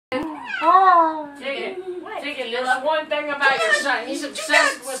Oh. Chicken, there's one thing about your son. He's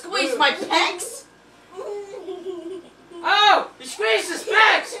obsessed with squeeze food. my pecs. Oh, you squeezed his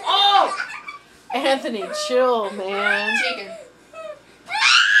pecs. Oh. Anthony, chill, man. Chicken.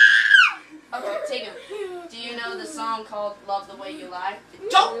 Okay, Chicken. Do you know the song called "Love the Way You Lie"?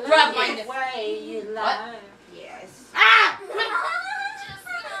 Don't grab my nipple. Way you lie. Yes. Ah!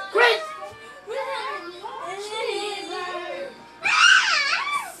 Quit!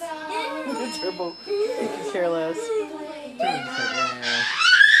 Turbo. Care less.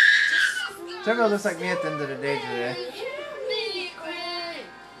 Turbo looks like me at the end of the day today.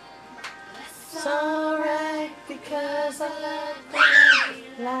 It's alright because I love the way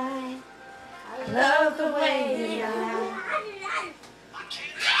you lie. I love the way you lie.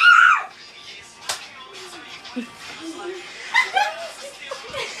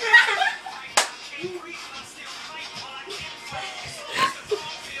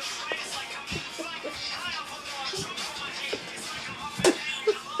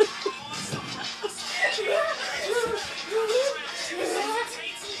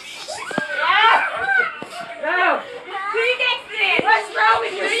 What's wrong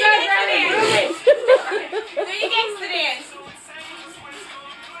with your son, Riley? Who you next to dance?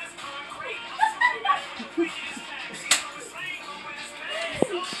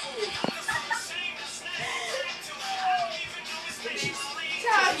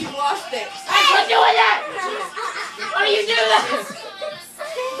 Child, you lost it. Quit doing that! Why do you do that?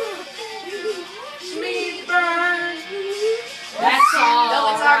 Me burn. That's all.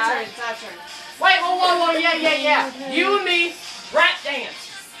 No, it's our turn. It's our turn. Wait, whoa, yeah. You and me, rap dance.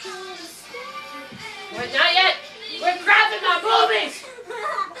 Wait, not yet. We're grabbing my boobies.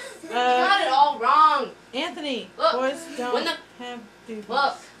 You got it all wrong. Anthony, Look, boys don't when the- have boobies.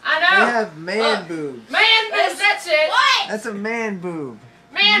 Look. I They know. have man boobs. Man boobs, that's it. What? That's a man boob.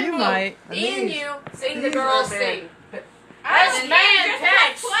 Man You boob. might. Me and you sing the These girls are sing. That's And man just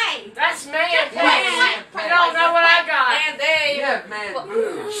pecs. play. That's man play. pecs. You don't know what I got. And they. You have man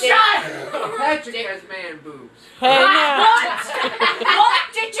boobs. Shut up. Patrick has man boobs. Hey, now.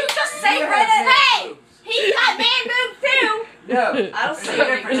 What did you just say, You have Brennan? man Hey! boobs. He got man boobs too! No. I don't see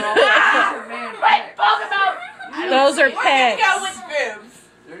They're it. different. These are man Wait, pecs. Pokemon. Those are We're gonna go pecs. with boobs.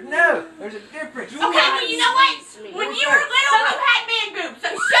 No, there's a difference. Okay, well, you know what? When you were little, you had man boobs. So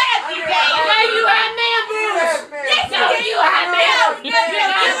shut up, you guys. Okay, you had man You boobs. have man Yes, boobs. No, you had man boobs. you were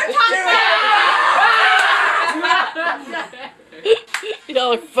talking about.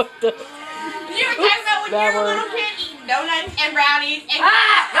 Y'all are fucked up. You were talking about when you were a little kid eating donuts and brownies and I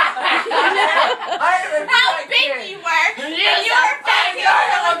haven't how been big like you were. You And you were fat. You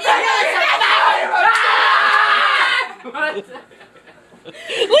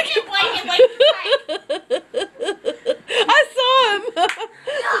Look at I saw him.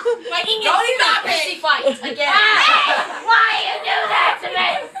 Like he can stop it. Fight again. Why you do that to me?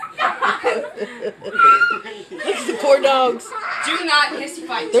 Look at the poor dogs. Do not hissy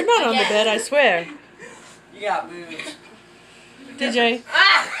fight. They're not on the bed, I swear. You got boobs. DJ,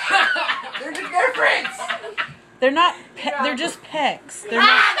 There's a difference. they're not. They're just pecs. They're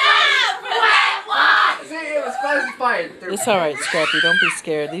not. See, it was classified. They're It's all right, Scrappy. Don't be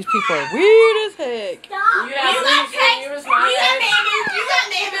scared. These people are weird as heck. You got boobs when you was my age. man boobs. You got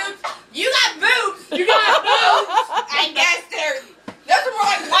man boobs. You got boobs. You got boobs. I guess those are more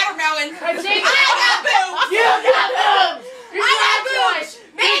like watermelons. I got boobs. You got boobs. I got boobs.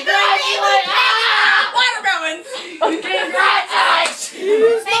 Man boobs. Watermelons.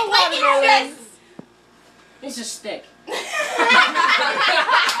 Congratulations. They like it. He's a stick.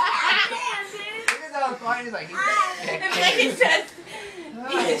 He's like, And Blake says,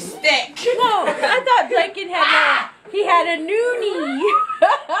 he's a stick. No, I thought Blanket had a noonie.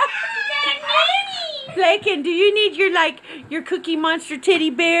 Blanket, do you need your Cookie Monster teddy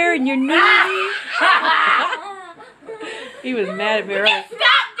bear and your noonie? He was mad at me, right? Stop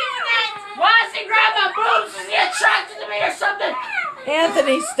doing that. Why does he grab my boobs? Is he attracted to me or something?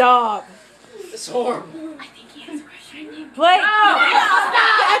 Anthony, stop. It's horrible. I think he has a crush on you. Blake,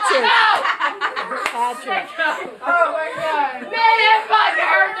 Patrick. Patrick. Oh my God. Man, everybody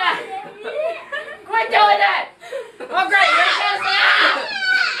heard that. Quit doing that. Oh great, here it goes now.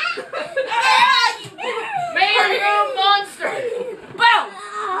 Man, you're a monster. Boom.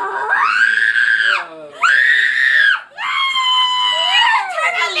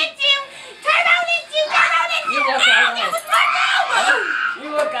 Turbo licked you. Turbo licked you. Turbo licked you. You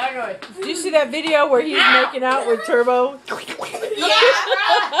look ugly. Did you see that video where he's making out with Turbo?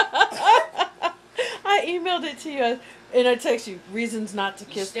 I emailed it to you and I text you reasons not to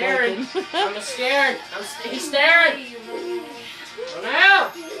kiss Staring. Blanket. I'm scared. He's staring. Oh no.